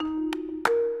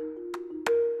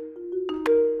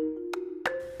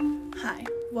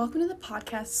Welcome to the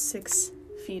podcast 6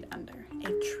 Feet Under,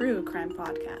 a true crime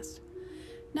podcast.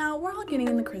 Now, we're all getting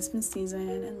in the Christmas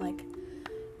season, and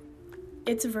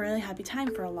it's a really happy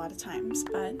time for a lot of times,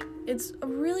 but it's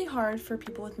really hard for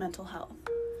people with mental health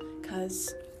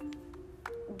because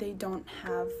they don't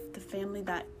have the family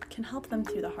that can help them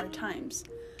through the hard times.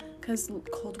 Because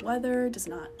cold weather does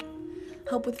not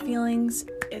help with feelings.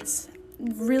 It's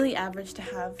really average to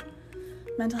have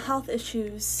mental health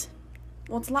issues.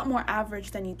 Well, it's a lot more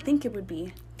average than you'd think it would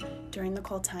be during the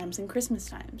cold times and Christmas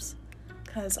times.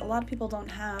 Because a lot of people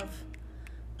don't have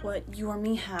what you or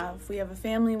me have. We have a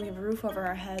family, we have a roof over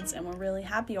our heads, and we're really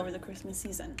happy over the Christmas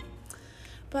season.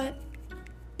 But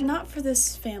not for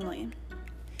this family.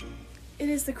 It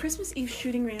is the Christmas Eve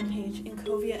shooting rampage in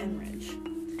Covia Enridge.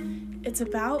 It's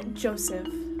about Joseph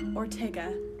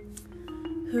Ortega,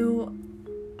 who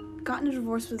got in a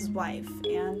divorce with his wife,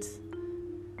 and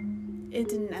it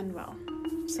didn't end well.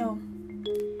 So,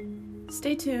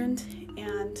 stay tuned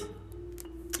and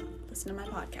listen to my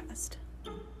podcast.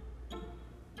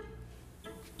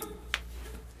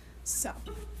 So,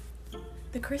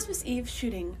 the Christmas Eve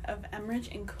shooting of Enridge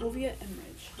in Covia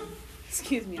Enridge.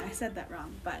 Excuse me, I said that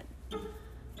wrong, but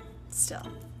still.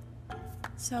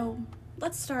 So,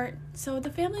 let's start. So,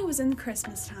 the family was in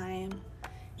Christmas time,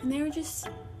 and they were just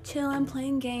chilling,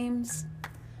 playing games,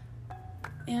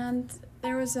 and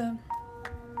there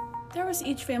was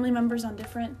each family members on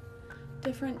different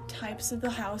types of the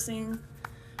housing.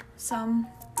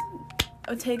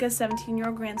 Ortega's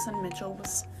 17-year-old grandson Mitchell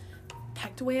was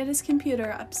pecked away at his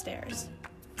computer upstairs.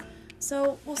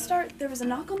 So we'll start. There was a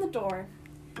knock on the door,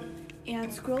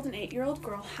 and scrolled an 8-year-old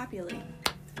girl happily,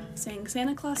 saying,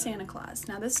 "Santa Claus, Santa Claus."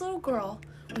 Now this little girl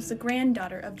was the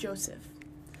granddaughter of Joseph.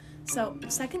 So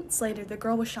seconds later, the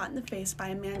girl was shot in the face by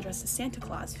a man dressed as Santa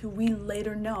Claus, who we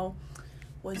later know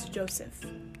was Joseph.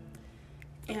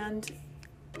 And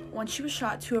once she was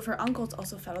shot, 2 of her uncles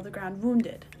also fell to the ground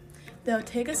wounded. The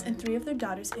Ortegas and 3 of their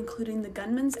daughters, including the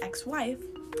gunman's ex-wife,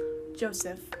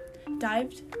 Joseph,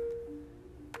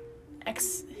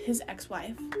 his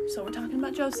ex-wife. So we're talking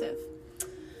about Joseph.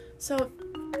 So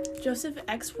Joseph's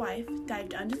ex-wife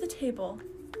dived under the table,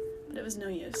 but it was no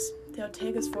use. The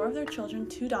Ortegas, 4 of their children,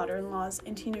 2 daughter-in-laws,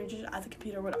 and teenagers at the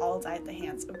computer would all die at the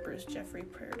hands of Bruce Jeffrey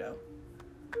Prieto,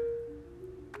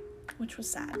 which was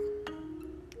sad.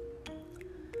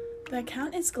 The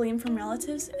account is gleaned from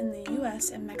relatives in the U.S.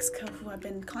 and Mexico who have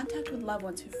been in contact with loved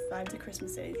ones who survived the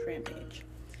Christmas Eve rampage.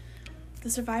 The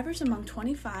survivors among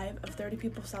 25 of 30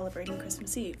 people celebrating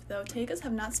Christmas Eve. The Ortegas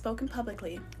have not spoken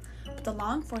publicly, but the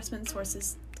law enforcement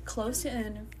sources close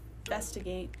to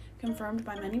investigate, confirmed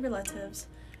by many relatives,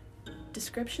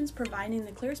 descriptions providing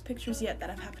the clearest pictures yet that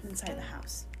have happened inside the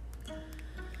house.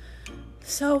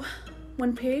 So,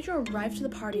 when Pedro arrived to the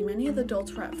party, many of the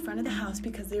adults were at front of the house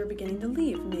because they were beginning to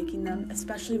leave, making them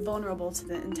especially vulnerable to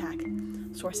the attack,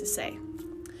 sources say.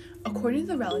 According to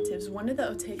the relatives, one of the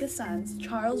Ortega sons,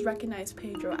 Charles, recognized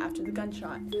Pedro after the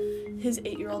gunshot, his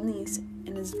 8-year-old niece,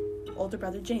 and his older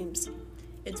brother James.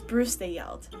 "It's Bruce," they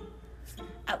yelled.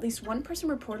 At least one person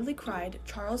reportedly cried.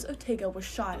 Charles Ortega was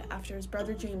shot after his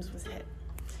brother James was hit.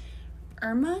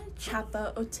 Irma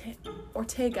Chapa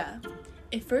Ortega,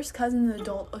 a first cousin of the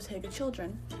adult Ortega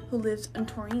children, who lives in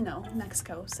Torino,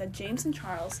 Mexico, said James and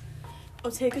Charles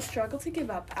Ortega struggled to give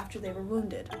up after they were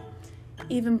wounded.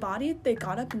 "Even bodied, they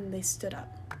got up and they stood up,"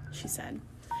 she said.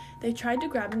 "They tried to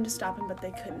grab him to stop him, but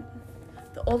they couldn't."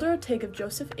 The older Ortega,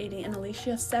 Joseph, 80, and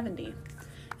Alicia, 70,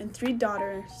 and 3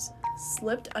 daughters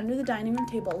slipped under the dining room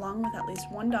table along with at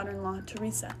least one daughter-in-law,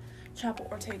 Teresa Chapa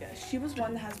Ortega. She was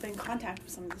one that has been in contact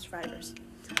with some of the survivors.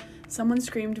 Someone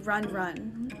screamed, "Run,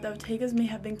 run." The Ortegas may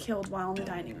have been killed while in the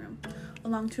dining room,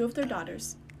 along 2 of their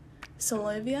daughters,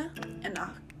 Sylvia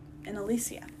and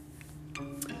Alicia.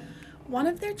 One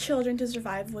of their children to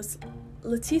survive was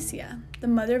Leticia, the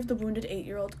mother of the wounded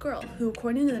 8-year-old girl, who,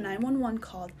 according to the 911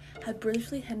 call, had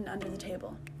briefly hidden under the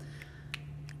table.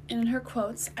 In her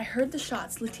quotes, "I heard the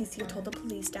shots," Leticia told the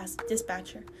police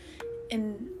dispatcher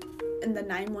in the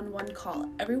 911 call.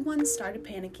 "Everyone started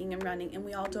panicking and running, and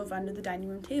we all dove under the dining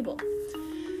room table."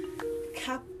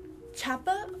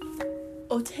 Chapa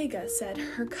Ortega said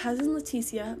her cousin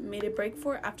Leticia made a break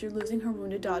for it after losing her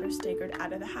wounded daughter staggered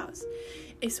out of the house.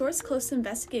 A source close to the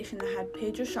investigation that had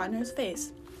Pedro shot in her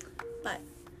face, but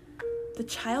the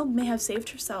child may have saved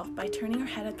herself by turning her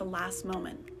head at the last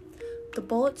moment. "The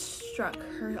bullet struck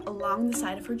her along the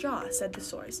side of her jaw," said the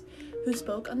source, who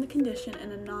spoke on the condition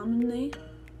and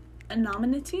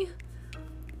anonymity.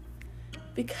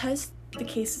 Because the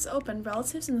case is open,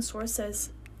 relatives in the source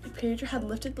says Pedro had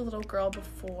lifted the little girl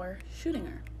before shooting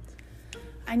her.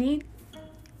 I need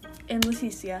and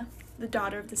Leticia the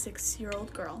daughter of the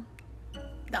 6-year-old girl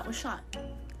that was shot.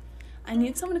 "I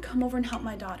need someone to come over and help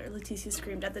my daughter," Leticia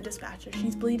screamed at the dispatcher.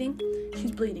 She's bleeding.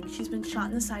 She's been shot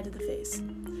in the side of the face."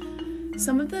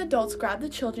 Some of the adults grabbed the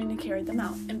children and carried them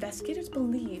out. Investigators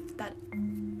believe that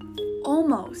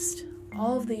almost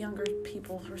all of the younger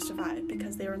people were survived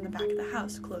because they were in the back of the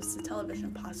house, close to the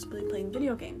television, possibly playing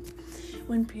video games,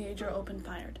 when Pietro opened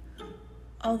fire.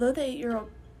 Although the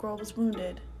 8-year-old girl was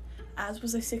wounded, as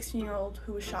was a 16-year-old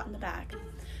who was shot in the back,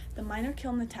 the minor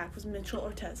killed in the attack was Mitchell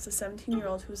Ortiz, the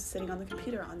 17-year-old who was sitting on the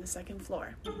computer on the second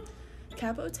floor.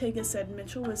 Capo Ortega said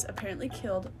Mitchell was apparently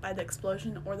killed by the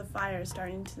explosion or the fire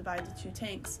starting to divide the two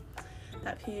tanks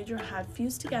that Pietro had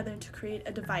fused together to create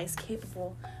a device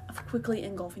capable of quickly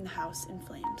engulfing the house in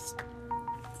flames.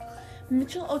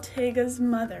 Mitchell Ortega's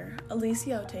mother,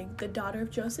 Alicia Ortega, the daughter of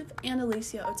Joseph and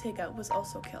Alicia Ortega, was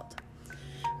also killed.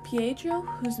 Pietro,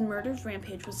 whose murderous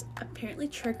rampage was apparently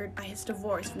triggered by his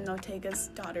divorce from Ortega's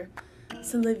daughter,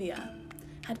 Sylvia,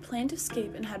 had planned to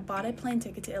escape and had bought a plane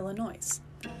ticket to Illinois,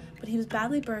 but he was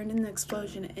badly burned in the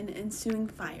explosion and ensuing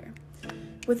fire,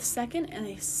 with second and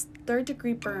a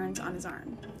third-degree burns on his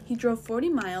arm. He drove 40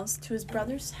 miles to his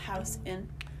brother's house in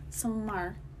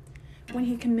Samar when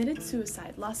he committed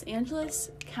suicide. Los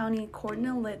Angeles County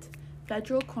Coroner-Lit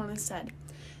federal coroner said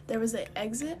there was an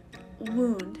exit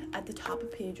wound at the top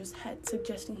of Pietro's head,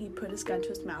 suggesting he put his gun to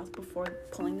his mouth before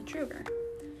pulling the trigger.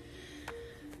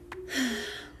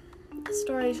 The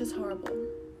story is just horrible,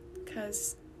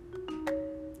 because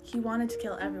he wanted to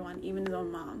kill everyone, even his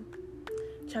own mom.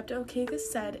 Chapter Ortega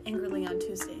said angrily on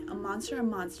Tuesday, a monster.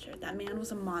 That man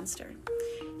was a monster.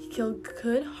 He killed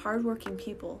good, hard-working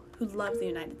people who loved the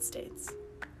United States."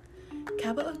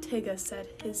 Capo Ortega said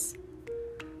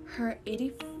her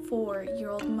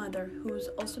 84-year-old mother, who's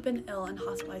also been ill and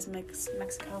hospitalized in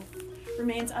Mexico,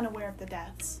 remains unaware of the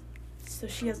deaths. So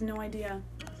she has no idea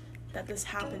that this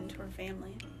happened to her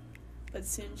family. But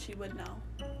soon she would know.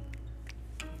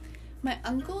 "My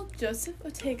uncle, Joseph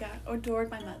Ortega, adored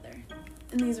my mother."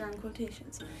 And these are in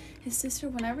quotations. "His sister,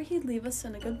 whenever he'd leave us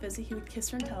on a good visit, he would kiss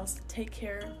her and tell us to take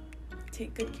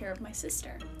good care of my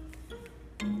sister."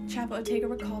 Capo Ortega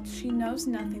recalled, "She knows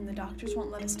nothing. The doctors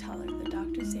won't let us tell her. The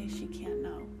doctors say she can't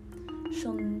know.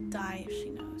 She'll die if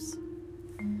she knows."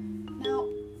 Now,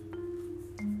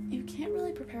 you can't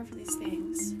really prepare for these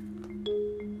things.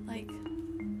 Like,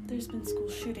 there's been school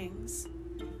shootings,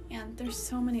 and there's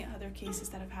so many other cases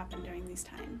that have happened during these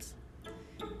times.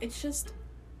 It's just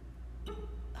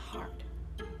hard.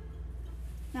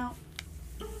 Now,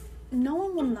 no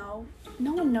one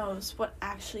knows what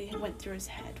actually went through his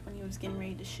head when he was getting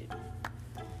ready to shoot,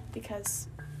 because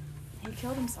he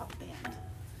killed himself at the end.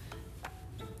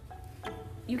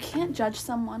 You can't judge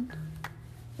someone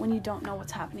when you don't know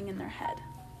what's happening in their head.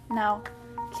 Now,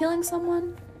 killing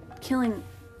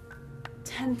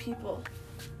 10 people,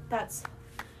 that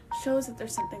shows that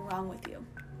there's something wrong with you.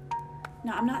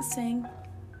 Now, I'm not saying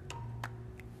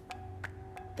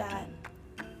that.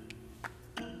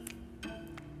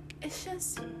 It's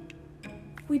just,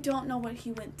 we don't know what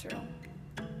he went through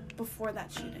before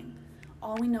that shooting.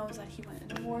 All we know is that he went in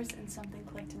divorce and something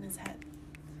clicked in his head.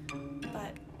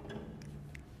 But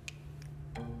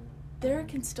there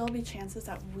can still be chances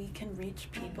that we can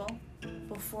reach people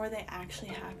before they actually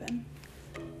happen.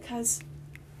 Because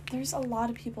there's a lot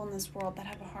of people in this world that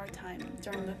have a hard time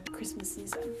during the Christmas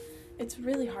season. It's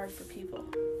really hard for people.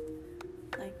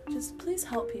 Like, just please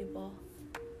help people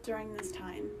during this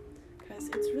time, because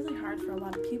it's really hard for a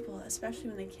lot of people, especially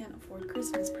when they can't afford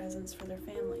Christmas presents for their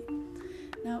family.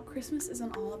 Now, Christmas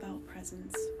isn't all about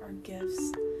presents or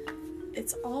gifts.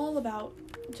 It's all about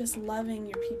just loving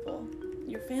your people,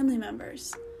 your family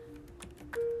members,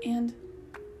 and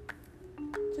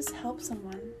just help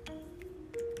someone.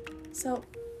 So,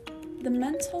 the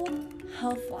mental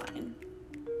health line.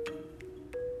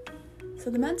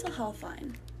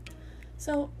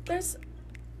 So there's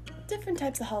different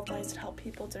types of helplines to help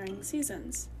people during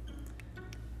seasons.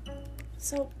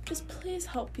 So just please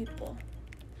help people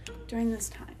during this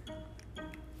time.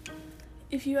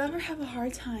 If you ever have a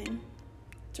hard time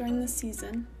during this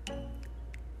season,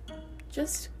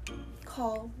 just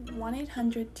call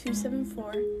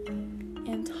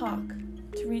 1-800-274-AND-TALK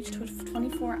to reach to a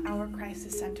 24-hour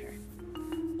crisis center.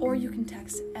 Or you can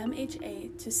text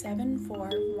MHA to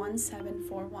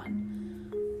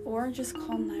 741741. Or just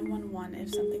call 911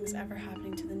 if something's ever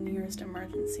happening to the nearest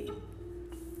emergency.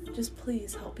 Just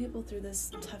please help people through this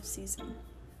tough season.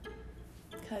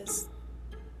 Because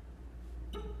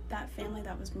that family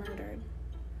that was murdered,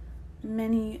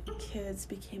 many kids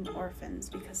became orphans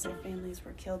because their families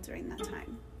were killed during that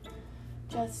time.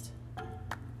 Just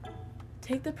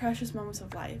Take the precious moments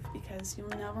of life, because you'll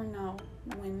never know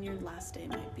when your last day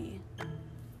might be.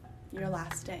 Your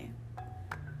last day.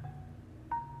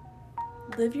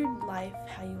 Live your life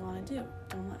how you want to do.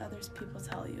 Don't let others people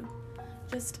tell you.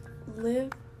 Just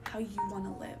live how you want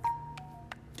to live.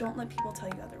 Don't let people tell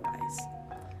you otherwise.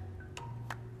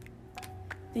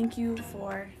 Thank you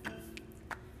for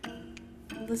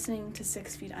listening to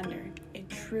 6 Feet Under, a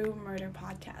true murder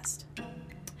podcast.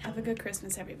 Have a good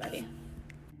Christmas, everybody.